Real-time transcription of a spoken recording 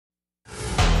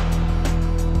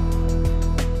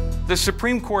The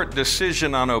Supreme Court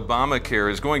decision on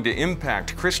Obamacare is going to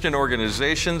impact Christian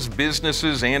organizations,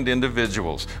 businesses, and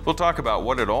individuals. We'll talk about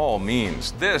what it all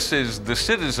means. This is the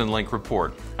CitizenLink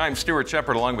Report. I'm Stuart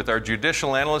Shepard, along with our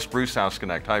judicial analyst, Bruce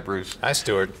Hausknecht. Hi, Bruce. Hi,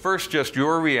 Stuart. First, just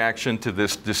your reaction to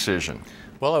this decision.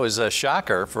 Well, it was a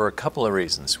shocker for a couple of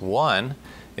reasons. One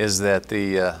is that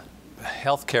the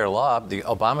health care law, the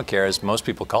Obamacare, as most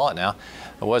people call it now,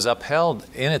 was upheld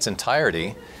in its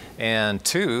entirety. And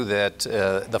two, that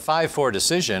the 5-4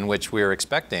 decision, which we were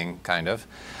expecting, kind of,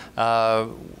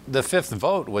 the fifth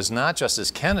vote was not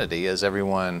Justice Kennedy, as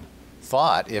everyone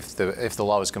thought, if the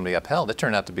law was going to be upheld. It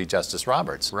turned out to be Justice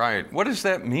Roberts. Right. What does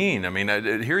that mean? I mean,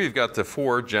 here you've got the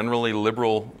 4 generally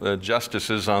liberal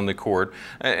justices on the court,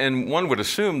 and one would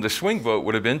assume the swing vote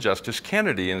would have been Justice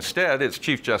Kennedy. Instead, it's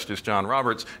Chief Justice John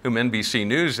Roberts, whom NBC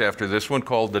News after this one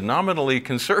called the nominally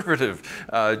conservative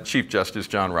Chief Justice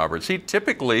John Roberts. He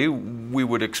typically, we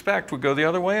would expect, would go the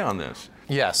other way on this.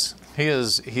 Yes,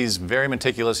 he's very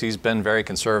meticulous. He's been very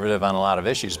conservative on a lot of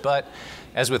issues, but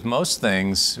as with most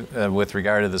things with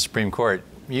regard to the Supreme Court,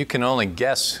 you can only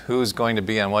guess who's going to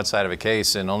be on what side of a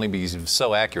case and only be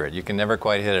so accurate. You can never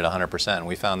quite hit it 100%, and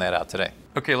we found that out today.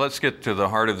 Okay, let's get to the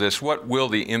heart of this. What will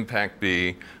the impact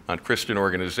be on Christian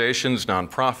organizations,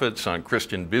 nonprofits, on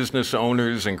Christian business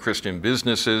owners and Christian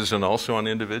businesses, and also on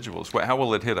individuals? How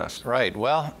will it hit us? Right.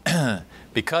 Well,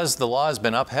 because the law has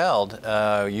been upheld,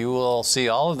 you will see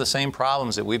all of the same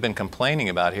problems that we've been complaining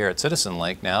about here at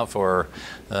CitizenLink now for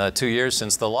 2 years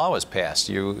since the law was passed.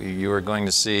 You are going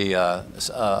to see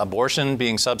abortion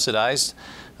being subsidized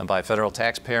by federal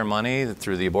taxpayer money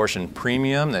through the abortion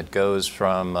premium that goes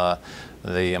from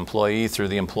the employee through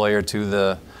the employer to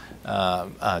the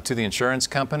insurance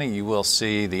company. You will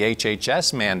see the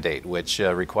HHS mandate, which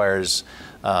requires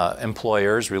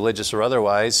employers, religious or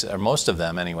otherwise, or most of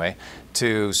them anyway,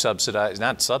 to subsidize,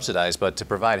 not subsidize, but to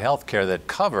provide health care that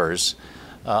covers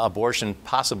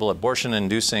possible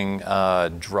abortion-inducing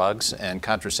drugs and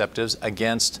contraceptives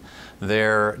against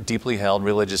their deeply held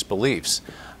religious beliefs.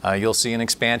 You'll see an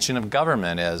expansion of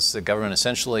government as the government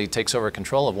essentially takes over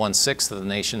control of 1/6 of the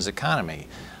nation's economy.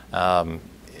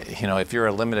 You know, if you're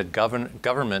a limited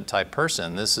government type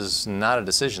person, this is not a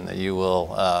decision that you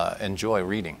will enjoy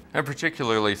reading. I'm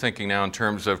particularly thinking now in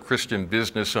terms of Christian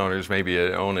business owners, maybe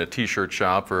own a t-shirt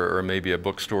shop or maybe a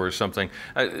bookstore or something.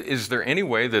 Is there any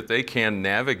way that they can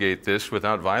navigate this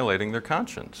without violating their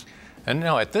conscience? And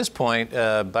no, at this point,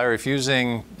 by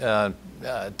refusing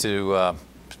to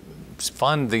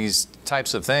fund these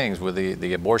types of things with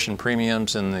the abortion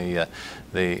premiums and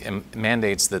the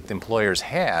mandates that the employers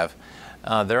have,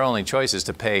 their only choice is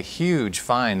to pay huge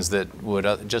fines that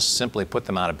would just simply put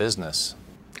them out of business.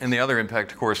 And the other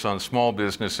impact, of course, on small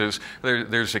businesses,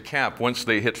 there's a cap. Once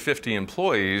they hit 50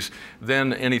 employees,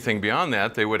 then anything beyond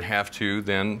that, they would have to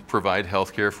then provide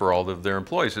health care for all of their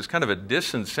employees. It's kind of a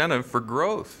disincentive for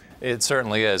growth. It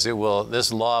certainly is.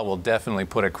 This law will definitely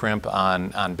put a crimp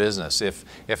on business.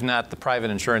 If not the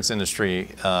private insurance industry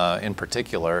in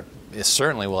particular, it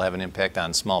certainly will have an impact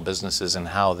on small businesses and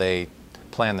how they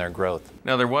plan their growth.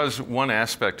 Now, there was one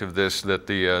aspect of this that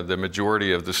the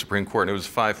majority of the Supreme Court, and it was a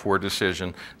 5-4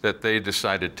 decision, that they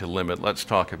decided to limit. Let's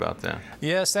talk about that.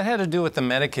 Yes, that had to do with the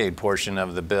Medicaid portion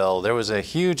of the bill. There was a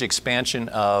huge expansion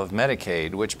of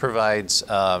Medicaid, which provides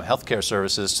health care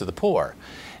services to the poor.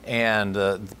 And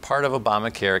part of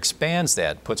Obamacare expands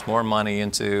that, puts more money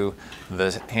into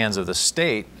the hands of the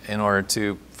state in order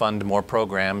to fund more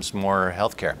programs, more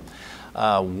health care.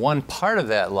 One part of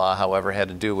that law, however, had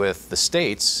to do with the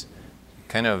states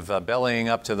kind of bellying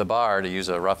up to the bar, to use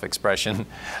a rough expression,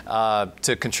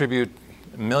 to contribute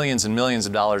millions and millions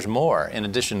of dollars more in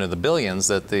addition to the billions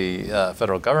that the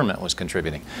federal government was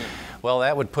contributing. Well,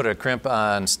 that would put a crimp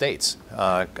on states,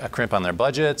 a crimp on their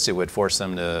budgets. It would force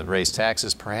them to raise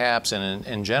taxes perhaps, and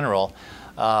in general,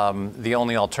 the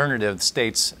only alternative the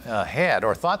states had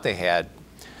or thought they had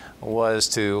was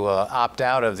to opt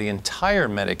out of the entire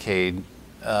Medicaid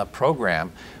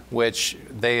program, which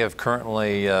they have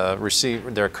currently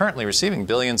received. They're currently receiving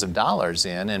billions of dollars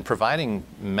in and providing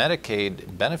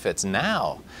Medicaid benefits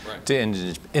now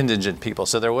to indigent people.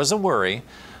 So there was a worry,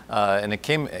 and it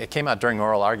came out during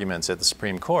oral arguments at the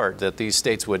Supreme Court that these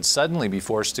states would suddenly be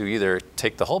forced to either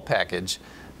take the whole package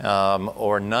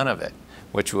or none of it,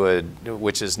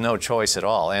 which is no choice at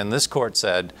all. And this court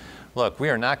said, look, we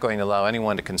are not going to allow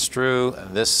anyone to construe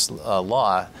this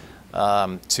law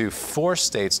to force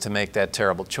states to make that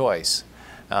terrible choice.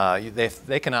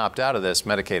 They can opt out of this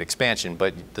Medicaid expansion,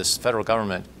 but this federal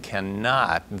government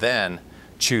cannot then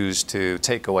choose to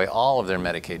take away all of their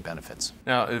Medicaid benefits.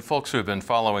 Now, folks who have been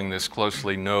following this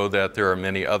closely know that there are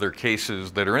many other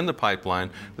cases that are in the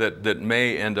pipeline that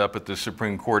may end up at the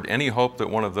Supreme Court. Any hope that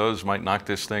one of those might knock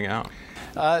this thing out?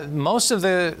 Most of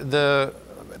the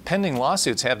pending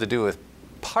lawsuits have to do with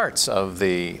parts of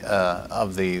the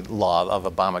law of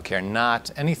Obamacare,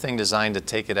 not anything designed to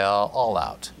take it all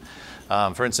out.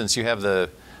 For instance, you have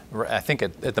I think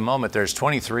at the moment there's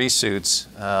 23 suits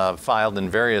filed in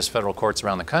various federal courts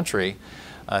around the country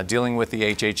dealing with the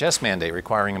HHS mandate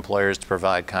requiring employers to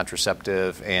provide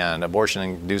contraceptive and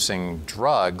abortion-inducing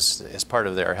drugs as part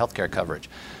of their health care coverage.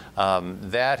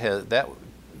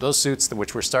 Those suits,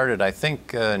 which were started, I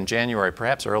think, in January,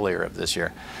 perhaps earlier of this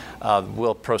year,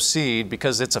 will proceed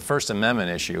because it's a First Amendment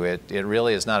issue. It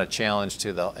really is not a challenge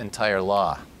to the entire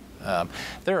law.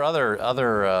 There are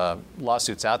other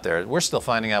lawsuits out there. We're still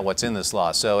finding out what's in this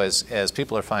law. So as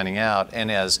people are finding out,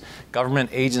 and as government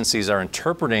agencies are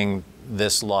interpreting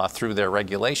this law through their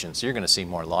regulations, you're going to see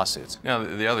more lawsuits. Now,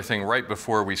 the other thing, right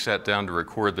before we sat down to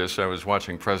record this, I was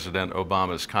watching President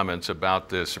Obama's comments about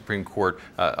the Supreme Court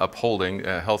upholding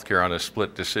health care on a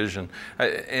split decision.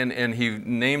 And he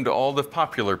named all the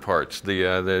popular parts.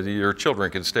 Your children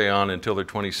can stay on until they're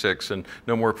 26 and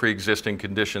no more pre-existing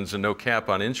conditions and no cap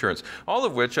on insurance. All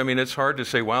of which, I mean, it's hard to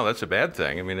say, wow, that's a bad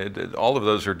thing. I mean, all of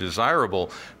those are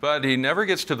desirable. But he never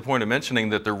gets to the point of mentioning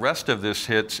that the rest of this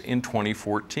hits in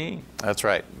 2014. That's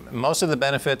right. Most of the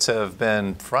benefits have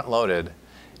been front-loaded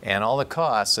and all the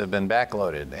costs have been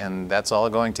back-loaded, and that's all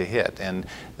going to hit. And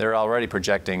they're already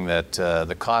projecting that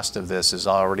the cost of this is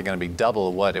already going to be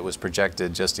double what it was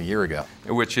projected just a year ago.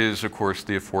 Which is, of course,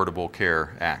 the Affordable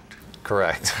Care Act.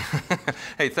 Correct.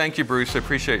 Hey, thank you, Bruce. I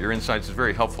appreciate your insights. It's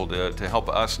very helpful to help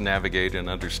us navigate and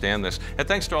understand this. And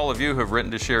thanks to all of you who have written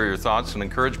to share your thoughts and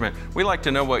encouragement. We'd like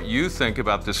to know what you think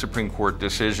about the Supreme Court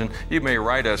decision. You may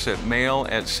write us at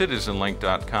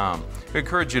mail@citizenlink.com. We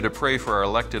encourage you to pray for our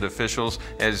elected officials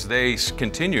as they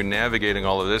continue navigating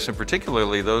all of this, and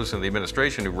particularly those in the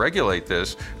administration who regulate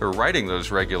this, who are writing those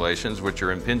regulations, which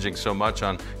are impinging so much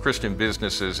on Christian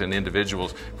businesses and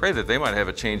individuals. Pray that they might have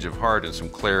a change of heart and some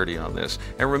clarity on this.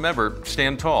 And remember,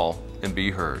 stand tall and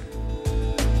be heard.